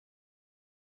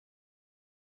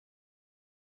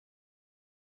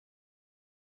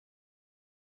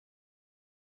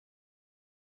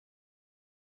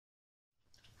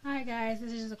Hi guys,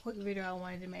 this is just a quick video I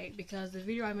wanted to make because the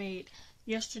video I made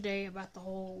yesterday about the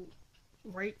whole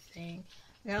rape thing,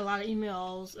 I got a lot of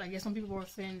emails. I guess some people were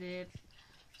offended.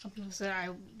 Some people said I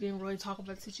didn't really talk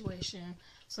about the situation,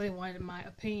 so they wanted my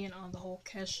opinion on the whole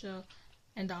Kesha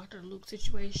and Dr.Luke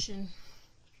situation.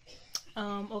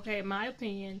 Okay, my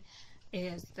opinion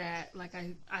is that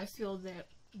I feel that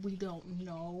we don't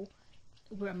know.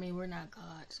 We're not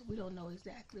God, so we don't know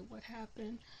exactly what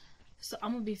happened. So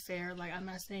I'm gonna be fair. Like, I'm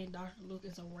not saying Dr. Luke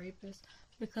is a rapist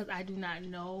because I do not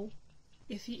know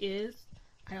if he is.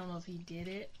 I don't know if he did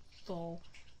it. So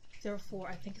therefore,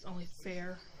 I think it's only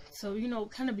fair. So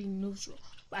kind of be neutral.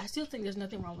 But I still think there's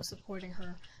nothing wrong with supporting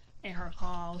her and her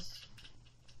cause,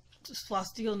 just while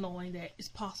still knowing that it's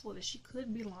possible that she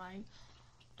could be lying.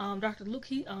 Dr. Luke,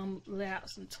 he let out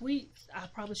some tweets. I'll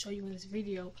probably show you in this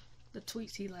video the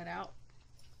tweets he let out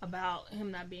about him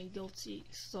not being guilty.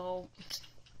 So,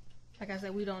 like I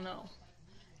said, we don't know.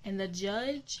 And the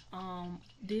judge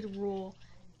did rule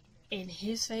in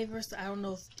his favor. So I don't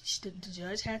know if the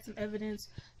judge had some evidence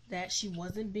that she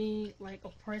wasn't being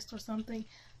oppressed or something.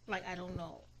 I don't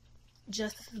know.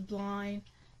 Justice is blind.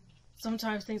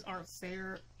 Sometimes things aren't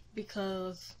fair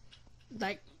because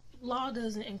law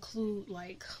doesn't include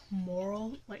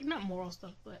moral, not moral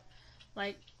stuff, but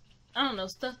I don't know,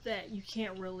 stuff that you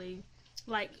can't really,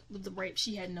 with the rape,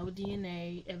 she had no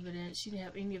DNA evidence. She didn't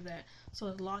have any of that.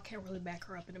 So the law can't really back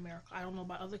her up in America. I don't know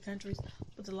about other countries,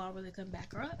 but the law really couldn't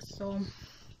back her up. So,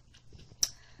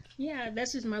 yeah,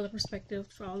 that's just my perspective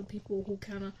for all the people who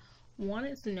kind of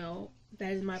wanted to know.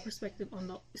 That is my perspective on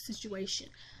the situation.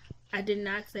 I did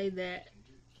not say that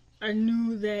I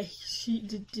knew that he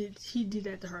did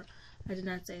that to her. I did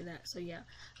not say that. So, yeah,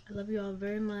 I love you all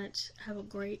very much. Have a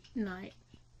great night.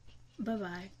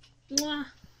 Bye-bye. Mwah.